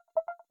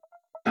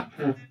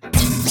Hey,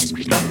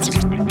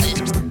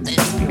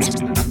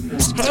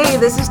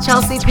 this is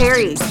Chelsea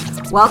Perry.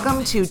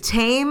 Welcome to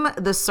Tame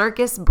the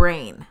Circus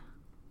Brain.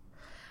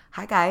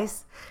 Hi,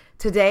 guys.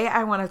 Today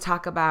I want to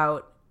talk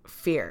about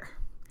fear.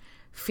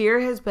 Fear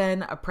has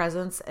been a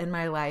presence in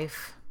my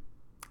life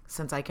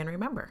since I can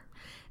remember.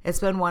 It's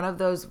been one of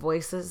those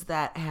voices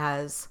that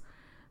has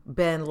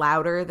been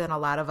louder than a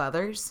lot of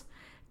others,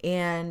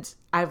 and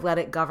I've let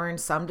it govern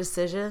some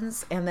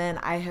decisions, and then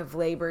I have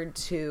labored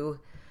to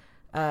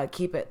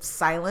keep it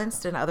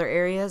silenced in other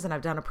areas, and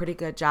I've done a pretty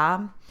good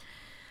job.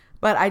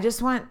 But I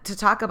just want to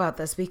talk about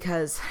this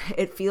because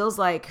it feels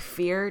like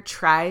fear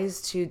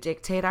tries to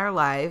dictate our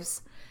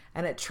lives,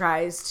 and it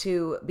tries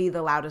to be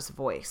the loudest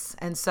voice.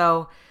 And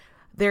so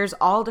there's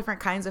all different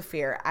kinds of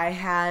fear. I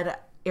had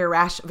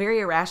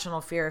very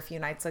irrational fear a few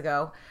nights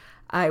ago.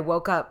 I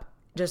woke up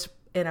just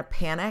in a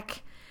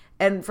panic.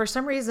 And for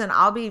some reason,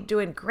 I'll be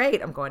doing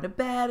great. I'm going to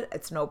bed.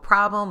 It's no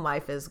problem.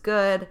 Life is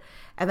good.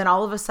 And then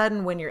all of a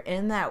sudden, when you're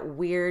in that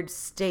weird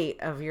state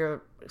of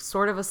you're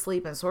sort of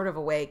asleep and sort of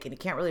awake and you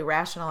can't really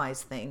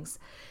rationalize things,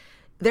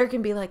 there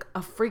can be like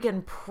a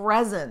freaking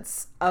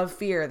presence of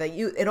fear that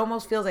it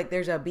almost feels like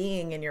there's a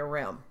being in your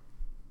room.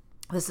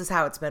 This is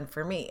how it's been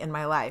for me in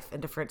my life in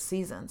different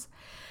seasons.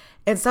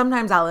 And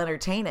sometimes I'll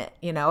entertain it,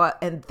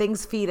 and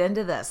things feed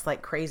into this,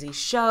 like crazy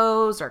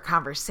shows or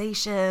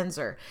conversations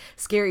or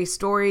scary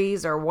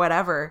stories or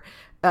whatever,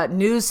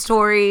 news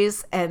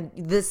stories. And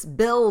this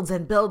builds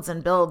and builds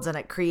and builds, and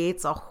it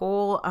creates a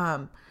whole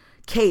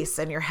case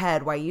in your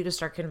head why you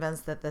just are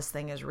convinced that this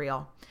thing is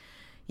real.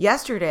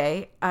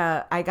 Yesterday,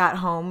 I got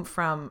home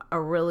from a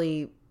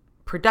really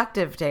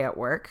productive day at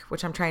work,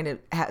 which I'm trying to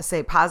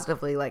say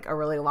positively, like a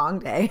really long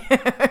day,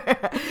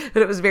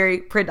 but it was very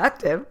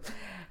productive.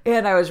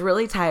 And I was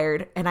really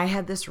tired, and I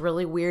had this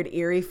really weird,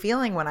 eerie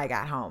feeling when I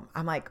got home.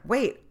 I'm like,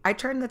 wait, I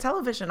turned the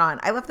television on.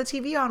 I left the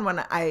TV on when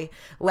I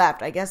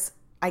left. I guess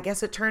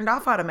it turned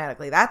off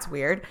automatically. That's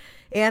weird.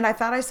 And I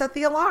thought I set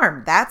the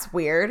alarm. That's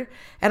weird.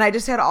 And I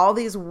just had all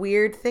these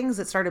weird things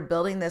that started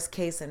building this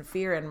case and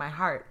fear in my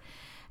heart.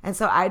 And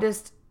so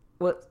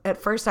at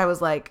first I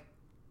was like,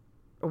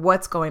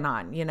 what's going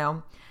on,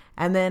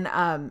 And then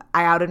I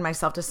outed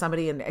myself to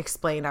somebody and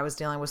explained I was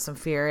dealing with some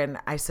fear. And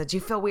I said, do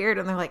you feel weird?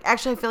 And they're like,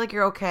 actually, I feel like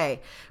you're okay,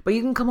 but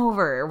you can come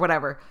over or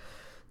whatever.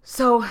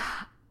 So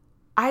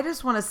I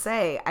just want to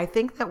say, I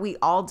think that we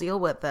all deal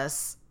with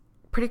this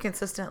pretty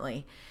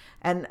consistently.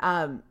 And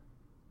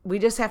we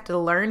just have to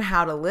learn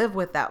how to live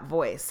with that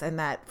voice and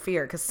that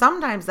fear. Because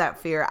sometimes that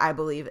fear, I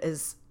believe,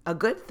 is a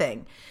good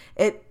thing.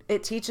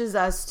 It teaches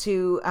us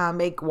to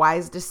make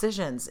wise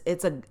decisions.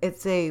 It's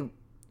a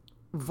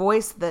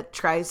voice that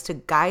tries to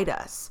guide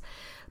us,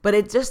 but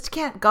it just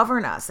can't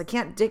govern us. It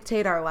can't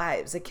dictate our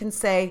lives. It can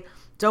say,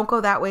 don't go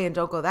that way and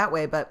don't go that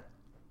way, but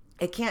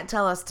it can't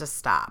tell us to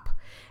stop.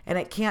 And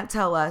it can't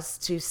tell us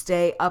to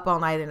stay up all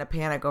night in a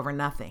panic over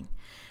nothing.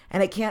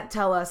 And it can't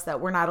tell us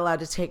that we're not allowed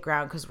to take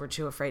ground because we're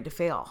too afraid to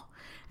fail.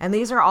 And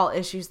these are all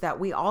issues that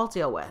we all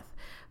deal with.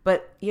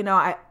 But,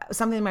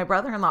 something my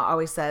brother-in-law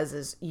always says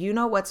is,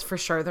 what's for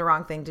sure the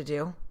wrong thing to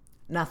do?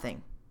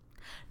 Nothing.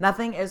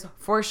 Nothing is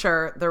for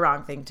sure the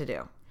wrong thing to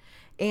do.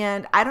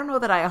 And I don't know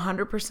that I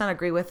 100%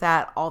 agree with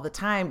that all the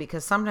time,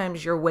 because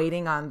sometimes you're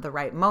waiting on the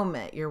right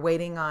moment. You're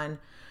waiting on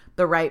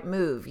the right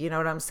move. You know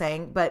what I'm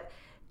saying? But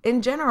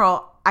in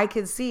general, I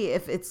can see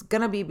if it's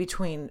going to be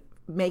between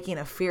making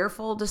a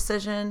fearful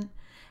decision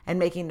and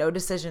making no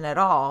decision at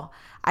all,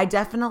 I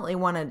definitely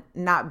want to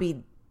not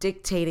be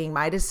dictating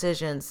my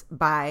decisions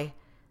by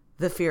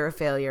the fear of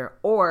failure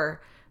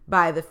or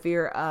by the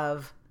fear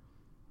of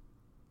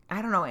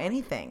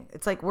anything.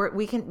 It's like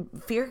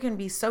fear can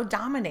be so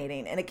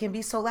dominating and it can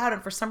be so loud.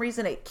 And for some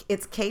reason,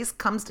 its case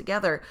comes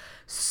together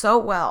so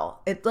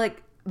well. It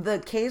like the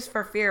case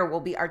for fear will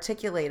be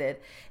articulated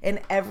in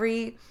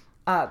every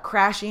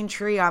crashing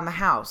tree on the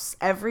house,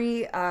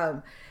 every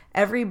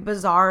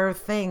bizarre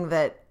thing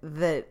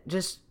that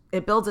just,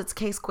 it builds its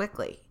case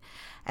quickly.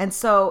 And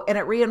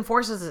it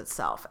reinforces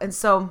itself. And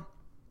so,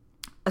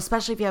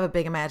 especially if you have a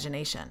big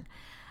imagination.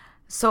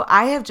 So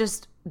I have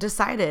just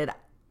decided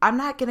I'm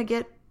not going to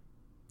get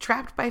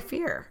trapped by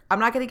fear. I'm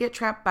not going to get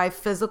trapped by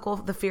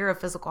the fear of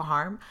physical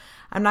harm.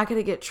 I'm not going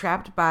to get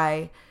trapped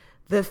by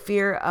the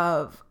fear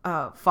of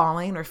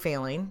falling or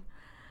failing,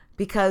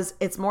 because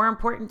it's more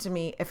important to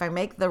me if I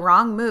make the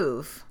wrong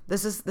move.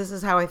 This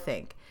is how I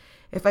think.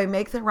 If I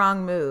make the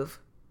wrong move,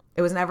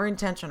 it was never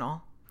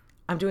intentional.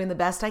 I'm doing the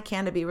best I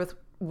can to be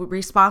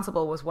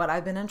responsible with what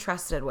I've been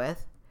entrusted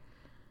with.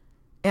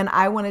 And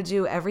I want to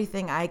do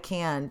everything I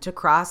can to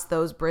cross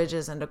those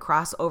bridges and to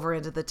cross over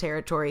into the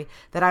territory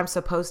that I'm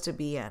supposed to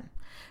be in,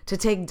 to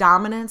take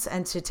dominance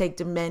and to take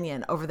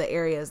dominion over the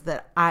areas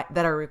that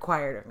are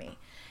required of me.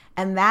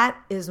 And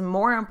that is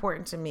more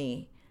important to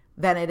me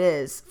than it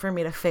is for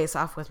me to face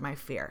off with my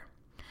fear.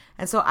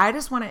 And so I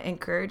just want to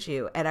encourage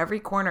you at every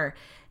corner,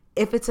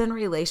 if it's in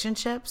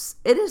relationships,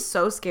 it is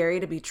so scary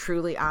to be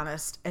truly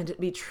honest and to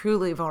be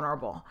truly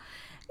vulnerable.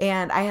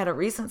 And I had a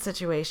recent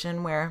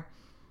situation where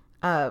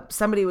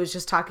somebody was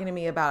just talking to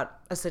me about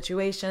a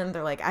situation.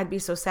 They're like, I'd be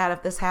so sad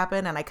if this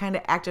happened. And I kind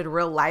of acted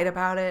real light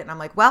about it. And I'm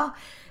like, well,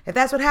 if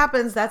that's what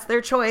happens, that's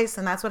their choice.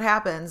 And that's what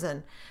happens.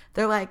 And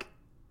they're like,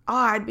 oh,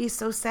 I'd be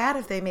so sad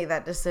if they made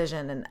that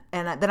decision.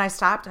 And then I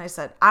stopped and I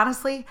said,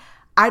 honestly,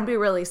 I'd be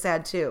really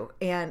sad too.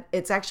 And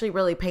it's actually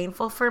really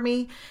painful for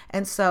me.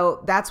 And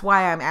so that's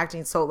why I'm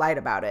acting so light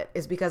about it,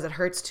 is because it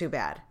hurts too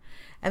bad.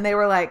 And they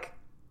were like,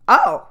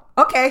 oh,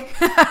 okay.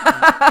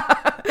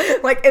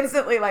 Like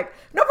instantly, like,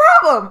 no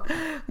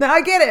problem. Now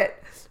I get it.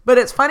 But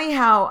it's funny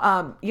how,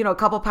 a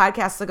couple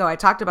podcasts ago, I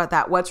talked about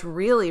that. What's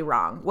really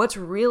wrong? What's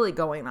really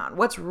going on?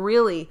 What's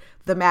really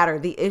the matter,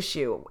 the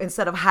issue?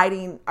 Instead of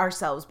hiding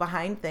ourselves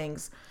behind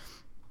things,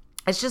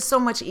 it's just so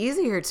much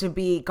easier to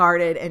be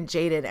guarded and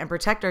jaded and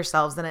protect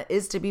ourselves than it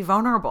is to be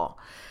vulnerable.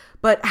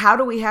 But how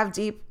do we have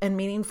deep and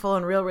meaningful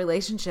and real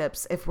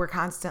relationships if we're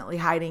constantly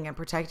hiding and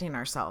protecting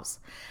ourselves?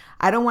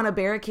 I don't want to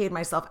barricade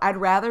myself. I'd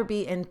rather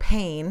be in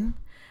pain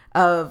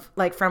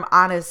from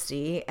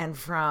honesty and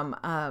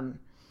from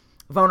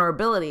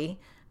vulnerability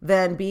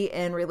than be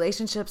in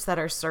relationships that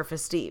are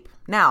surface deep.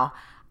 Now,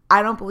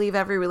 I don't believe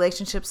every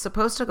relationship's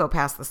supposed to go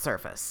past the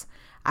surface.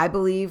 I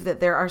believe that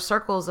there are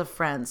circles of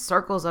friends,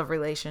 circles of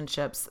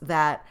relationships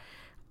that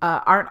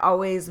aren't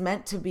always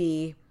meant to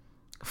be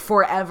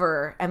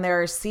forever. And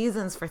there are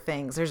seasons for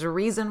things. There's a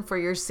reason for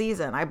your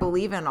season. I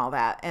believe in all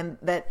that. And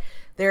that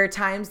there are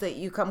times that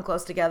you come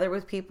close together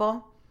with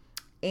people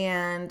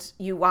and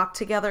you walk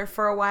together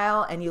for a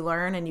while and you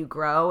learn and you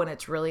grow, and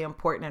it's really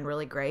important and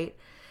really great.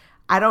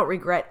 I don't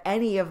regret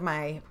any of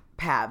my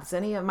paths,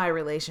 any of my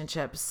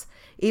relationships,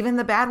 even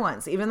the bad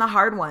ones, even the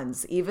hard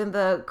ones, even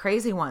the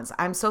crazy ones.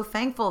 I'm so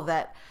thankful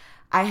that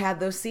I had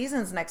those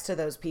seasons next to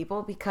those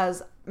people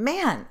because,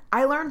 man,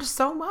 I learned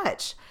so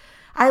much.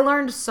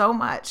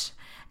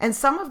 And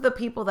some of the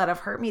people that have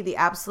hurt me the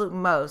absolute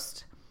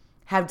most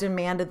have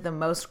demanded the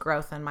most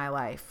growth in my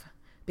life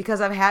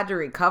because I've had to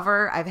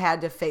recover. I've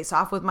had to face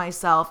off with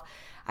myself.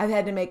 I've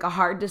had to make a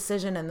hard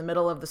decision in the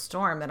middle of the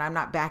storm that I'm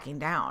not backing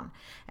down.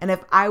 And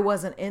if I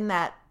wasn't in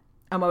that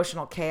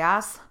emotional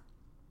chaos,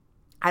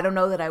 I don't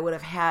know that I would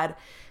have had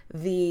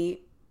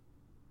the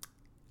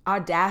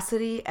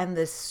audacity and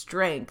the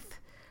strength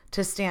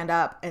to stand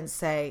up and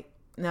say,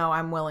 no,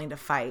 I'm willing to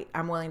fight.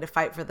 I'm willing to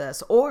fight for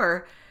this.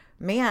 Or,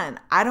 man,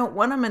 I don't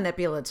want a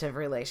manipulative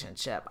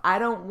relationship. I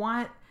don't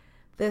want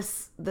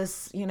this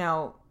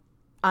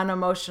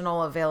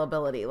unemotional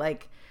availability.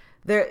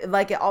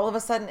 All of a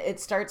sudden it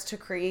starts to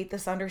create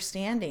this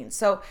understanding.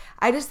 So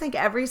I just think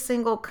every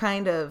single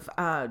kind of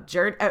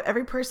journey,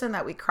 every person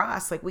that we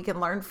cross, we can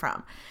learn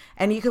from,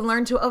 and you can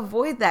learn to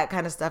avoid that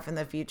kind of stuff in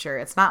the future.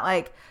 It's not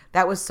like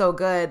that was so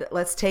good,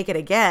 let's take it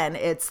again.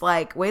 It's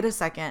like, wait a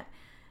second,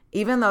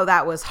 even though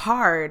that was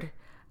hard,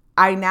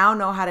 I now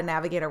know how to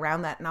navigate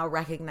around that and I'll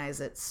recognize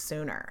it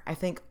sooner. I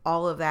think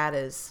all of that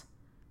is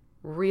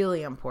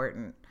really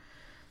important.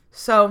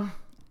 So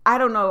I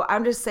don't know.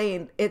 I'm just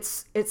saying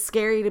it's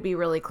scary to be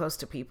really close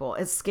to people.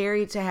 It's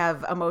scary to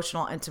have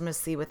emotional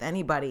intimacy with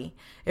anybody.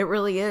 It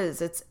really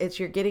is. It's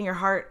you're getting your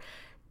heart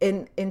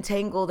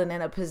entangled and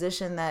in a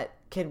position that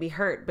can be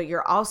hurt, but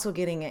you're also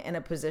getting it in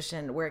a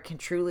position where it can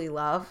truly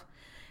love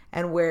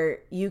and where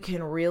you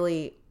can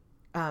really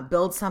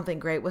build something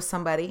great with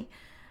somebody.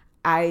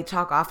 I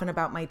talk often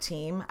about my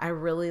team. I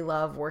really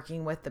love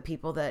working with the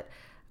people that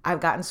I've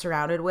gotten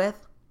surrounded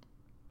with,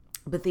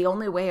 but the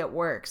only way it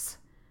works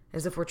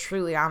is if we're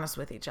truly honest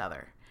with each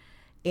other.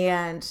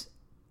 And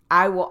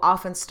I will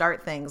often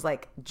start things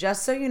like,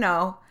 just so you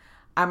know,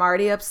 I'm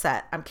already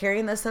upset. I'm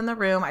carrying this in the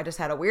room. I just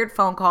had a weird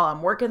phone call.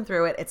 I'm working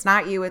through it. It's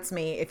not you, it's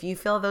me. If you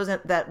feel those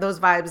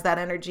vibes, that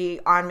energy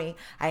on me,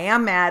 I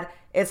am mad.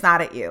 It's not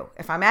at you.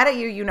 If I'm mad at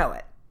you, you know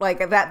it.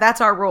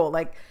 That's our rule.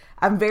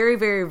 I'm very,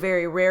 very,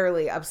 very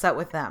rarely upset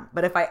with them.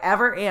 But if I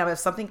ever am, if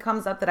something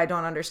comes up that I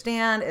don't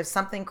understand, if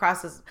something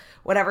crosses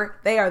whatever,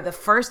 they are the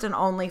first and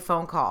only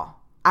phone call.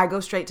 I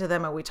go straight to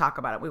them and we talk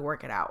about it. We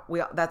work it out.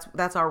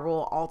 That's our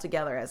rule all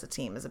together as a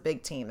team, as a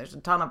big team. There's a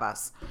ton of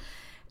us.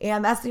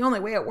 And that's the only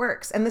way it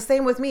works. And the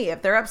same with me.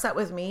 If they're upset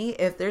with me,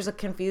 if there's a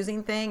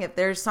confusing thing, if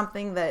there's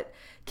something that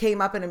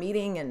came up in a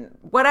meeting and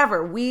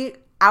whatever, we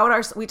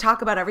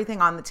talk about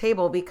everything on the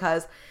table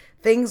because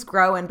things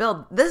grow and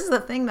build. This is the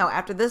thing though,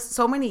 after this,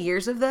 so many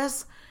years of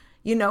this,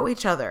 you know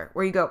each other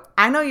where you go,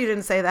 I know you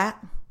didn't say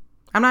that.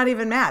 I'm not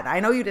even mad. I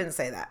know you didn't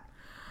say that.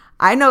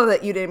 I know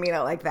that you didn't mean it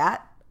like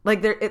that.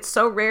 It's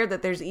so rare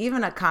that there's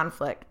even a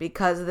conflict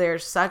because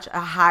there's such a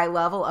high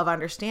level of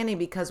understanding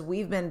because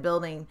we've been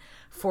building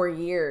for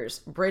years,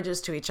 bridges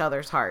to each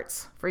other's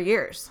hearts for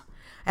years.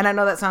 And I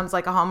know that sounds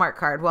like a Hallmark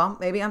card. Well,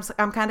 maybe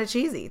I'm kind of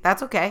cheesy.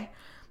 That's okay.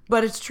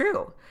 But it's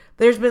true.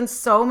 There's been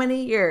so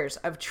many years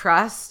of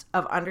trust,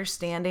 of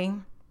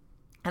understanding.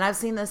 And I've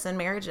seen this in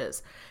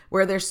marriages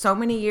where there's so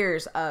many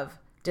years of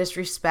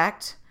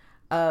disrespect,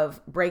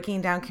 of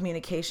breaking down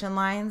communication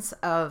lines,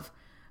 of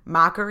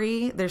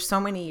mockery. There's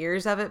so many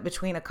years of it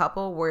between a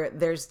couple where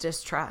there's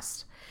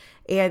distrust.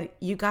 And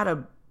you got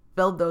to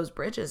build those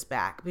bridges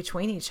back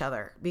between each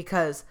other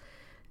because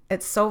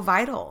it's so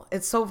vital.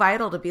 It's so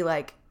vital to be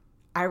like,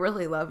 I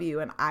really love you,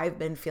 and I've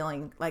been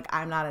feeling like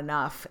I'm not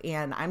enough,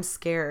 and I'm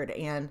scared,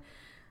 and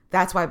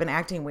that's why I've been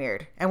acting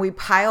weird. And we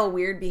pile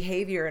weird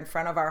behavior in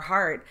front of our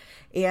heart.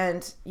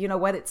 And you know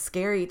what? It's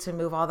scary to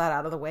move all that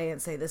out of the way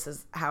and say, this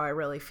is how I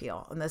really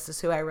feel, and this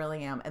is who I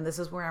really am, and this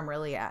is where I'm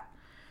really at.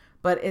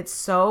 But it's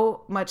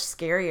so much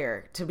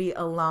scarier to be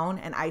alone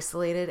and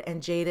isolated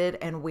and jaded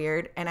and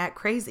weird and act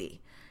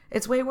crazy.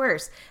 It's way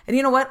worse. And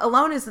you know what?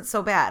 Alone isn't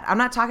so bad. I'm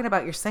not talking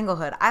about your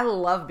singlehood. I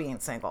love being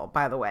single,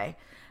 by the way.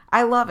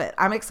 I love it.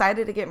 I'm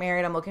excited to get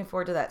married. I'm looking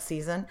forward to that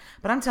season.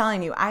 But I'm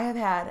telling you, I have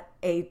had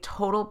a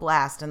total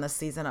blast in this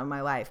season of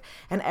my life.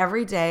 And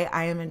every day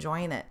I am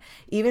enjoying it.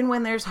 Even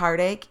when there's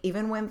heartache,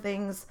 even when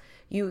things,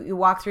 you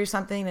walk through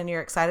something and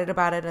you're excited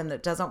about it and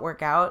it doesn't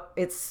work out,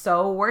 it's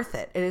so worth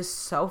it. It is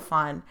so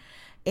fun.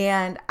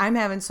 And I'm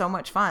having so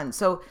much fun.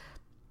 So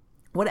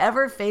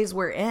whatever phase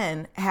we're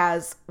in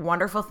has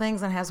wonderful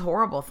things and has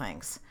horrible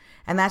things.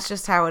 And that's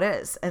just how it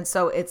is. And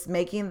so it's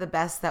making the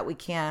best that we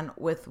can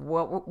with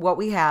what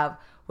we have,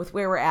 with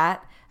where we're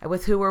at, and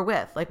with who we're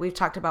with, like we've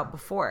talked about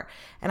before.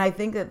 And I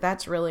think that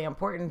that's really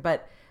important.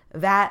 But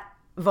that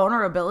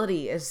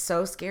vulnerability is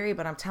so scary.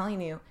 But I'm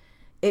telling you,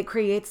 it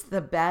creates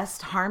the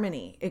best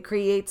harmony. It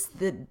creates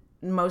the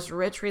most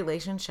rich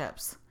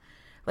relationships.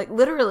 Like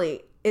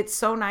literally, it's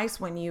so nice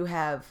when you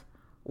have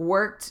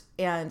worked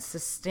and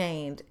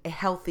sustained a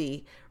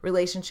healthy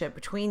relationship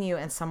between you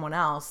and someone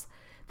else,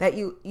 that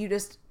you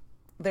just,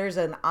 there's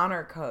an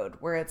honor code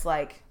where it's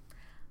like,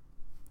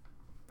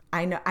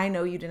 I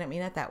know you didn't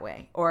mean it that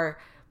way. Or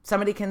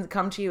somebody can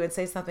come to you and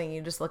say something, and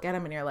you just look at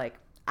them and you're like,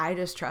 I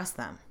just trust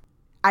them.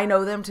 I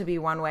know them to be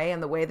one way,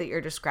 and the way that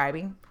you're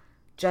describing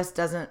just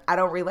doesn't, I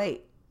don't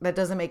relate. That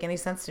doesn't make any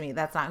sense to me.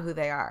 That's not who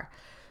they are.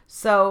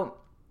 So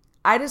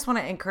I just want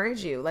to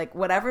encourage you, like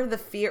whatever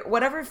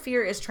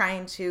fear is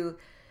trying to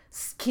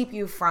keep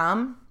you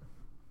from,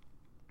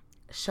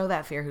 show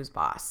that fear who's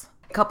boss.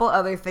 A couple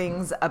other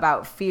things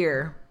about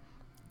fear.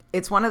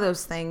 It's one of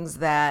those things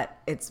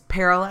that it's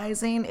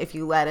paralyzing if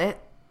you let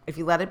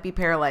it be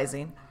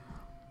paralyzing.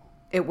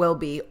 It will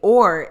be.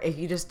 Or if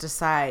you just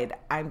decide,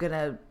 I'm going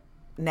to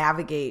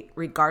navigate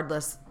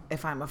regardless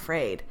if I'm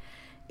afraid.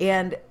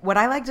 And what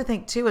I like to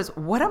think too is,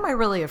 what am I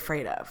really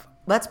afraid of?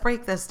 Let's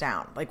break this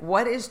down. Like,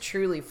 what is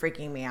truly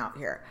freaking me out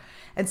here?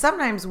 And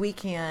sometimes we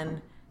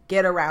can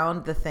get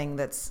around the thing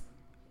that's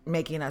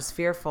making us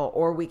fearful,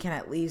 or we can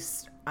at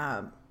least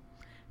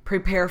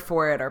prepare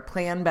for it or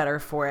plan better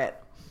for it.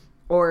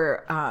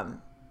 Or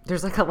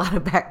there's like a lot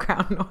of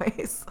background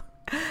noise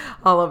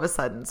all of a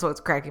sudden, so it's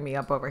cracking me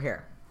up over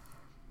here.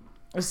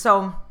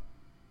 So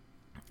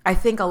I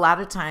think a lot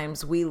of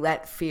times we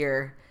let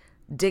fear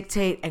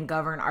dictate and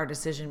govern our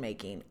decision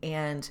making.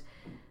 And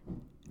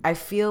I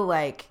feel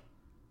like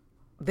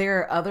there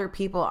are other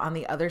people on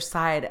the other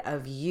side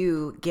of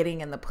you getting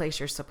in the place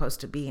you're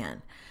supposed to be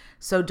in.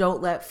 So don't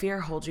let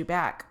fear hold you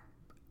back.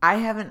 I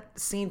haven't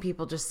seen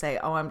people just say,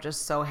 oh, I'm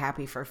just so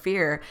happy for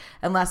fear,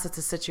 unless it's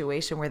a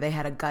situation where they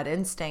had a gut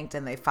instinct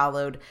and they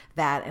followed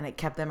that and it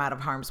kept them out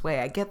of harm's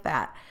way. I get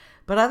that.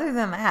 But other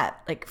than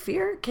that, like,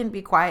 fear can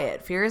be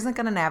quiet. Fear isn't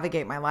going to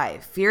navigate my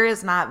life. Fear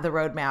is not the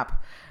roadmap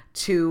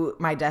to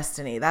my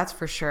destiny. That's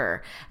for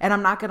sure. And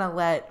I'm not going to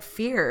let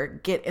fear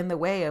get in the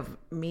way of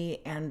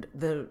me and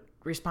the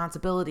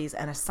responsibilities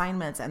and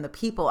assignments and the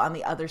people on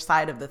the other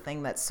side of the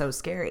thing that's so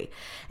scary.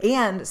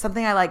 And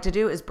something I like to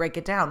do is break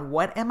it down.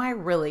 What am I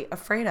really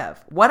afraid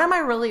of? What am I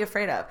really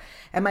afraid of?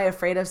 Am I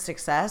afraid of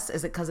success?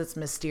 Is it because it's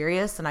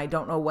mysterious and I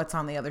don't know what's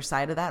on the other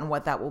side of that and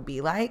what that will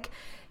be like?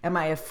 Am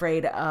I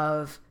afraid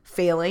of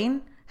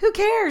failing? Who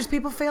cares?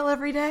 People fail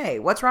every day.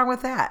 What's wrong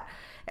with that?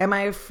 Am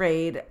I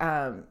afraid?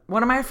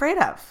 What am I afraid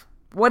of?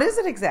 What is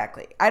it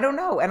exactly? I don't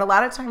know. And a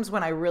lot of times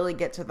when I really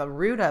get to the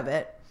root of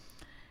it,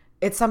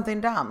 it's something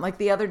dumb. Like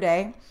the other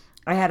day,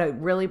 I had a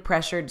really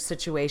pressured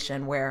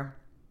situation where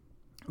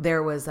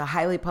there was a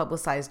highly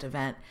publicized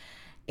event,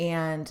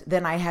 and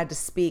then I had to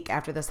speak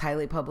after this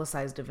highly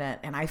publicized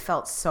event, and I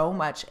felt so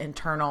much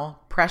internal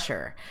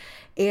pressure.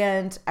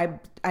 And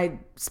I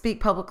speak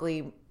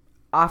publicly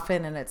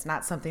often, and it's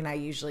not something I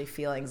usually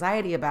feel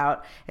anxiety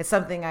about. It's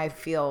something I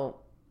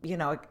feel,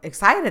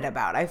 excited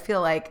about. I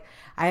feel like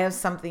I have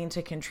something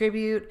to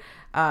contribute,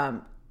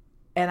 and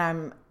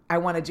I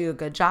want to do a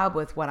good job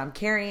with what I'm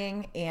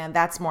carrying. And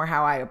that's more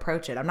how I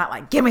approach it. I'm not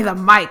like, give me the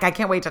mic, I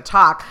can't wait to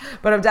talk.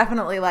 But I'm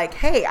definitely like,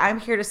 hey, I'm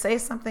here to say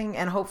something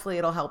and hopefully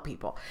it'll help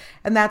people.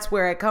 And that's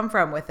where I come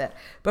from with it.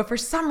 But for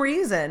some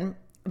reason,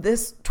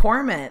 this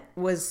torment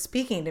was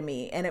speaking to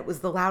me, and it was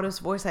the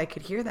loudest voice I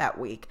could hear that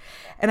week.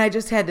 And I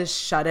just had to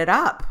shut it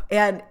up.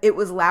 And it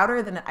was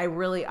louder than I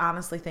really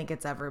honestly think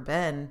it's ever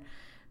been,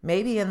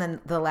 maybe in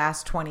the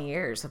last 20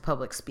 years of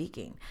public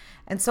speaking.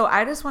 And so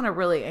I just want to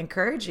really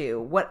encourage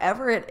you,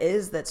 whatever it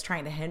is that's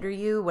trying to hinder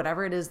you,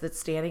 whatever it is that's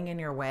standing in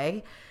your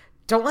way,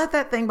 don't let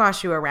that thing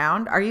boss you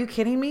around. Are you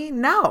kidding me?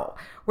 No,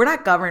 we're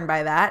not governed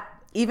by that,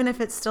 even if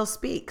it still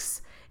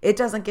speaks. It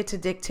doesn't get to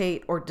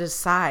dictate or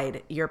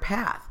decide your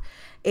path.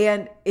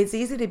 And it's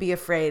easy to be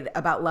afraid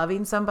about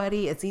loving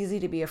somebody. It's easy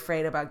to be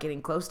afraid about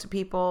getting close to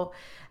people.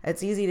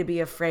 It's easy to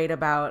be afraid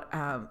about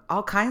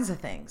all kinds of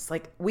things.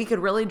 Like, we could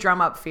really drum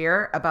up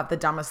fear about the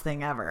dumbest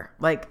thing ever,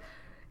 like,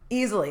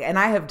 easily. And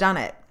I have done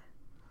it.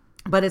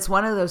 But it's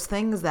one of those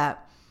things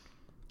that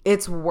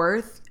it's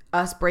worth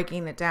us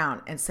breaking it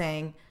down and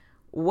saying,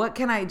 what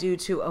can I do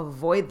to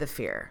avoid the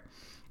fear?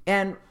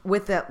 And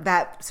with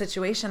that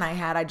situation I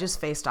had, I just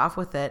faced off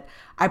with it.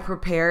 I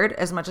prepared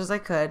as much as I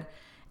could.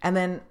 And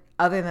then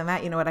other than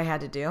that, you know what I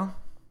had to do?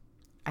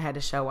 I had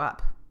to show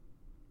up.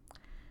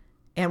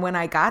 And when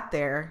I got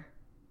there,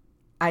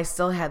 I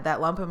still had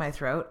that lump in my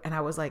throat. And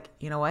I was like,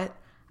 you know what?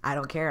 I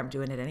don't care. I'm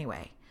doing it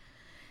anyway.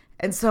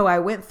 And so I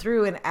went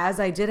through, and as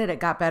I did it, it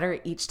got better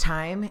each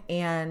time.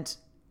 And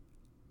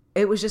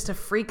it was just a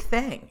freak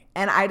thing.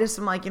 And I just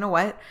am like, you know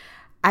what?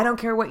 I don't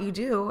care what you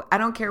do. I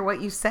don't care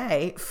what you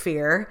say,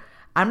 fear.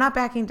 I'm not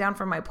backing down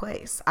from my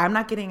place. I'm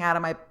not getting out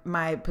of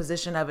my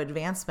position of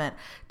advancement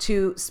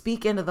to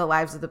speak into the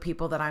lives of the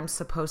people that I'm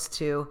supposed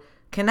to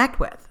connect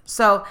with.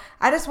 So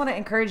I just want to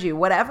encourage you,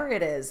 whatever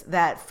it is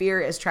that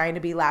fear is trying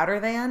to be louder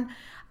than,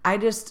 I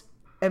just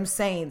am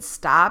saying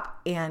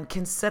stop and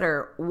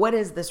consider, what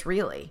is this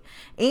really?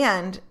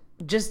 And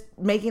just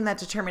making that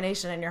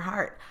determination in your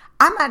heart.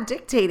 I'm not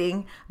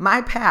dictating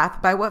my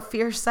path by what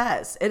fear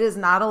says. It is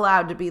not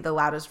allowed to be the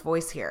loudest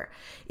voice here.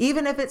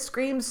 Even if it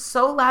screams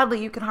so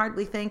loudly you can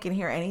hardly think and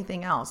hear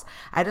anything else.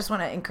 I just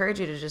want to encourage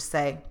you to just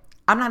say,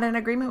 I'm not in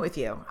agreement with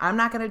you. I'm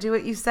not going to do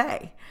what you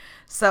say.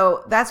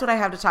 So that's what I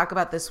have to talk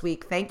about this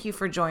week. Thank you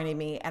for joining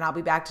me, and I'll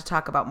be back to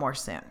talk about more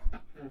soon.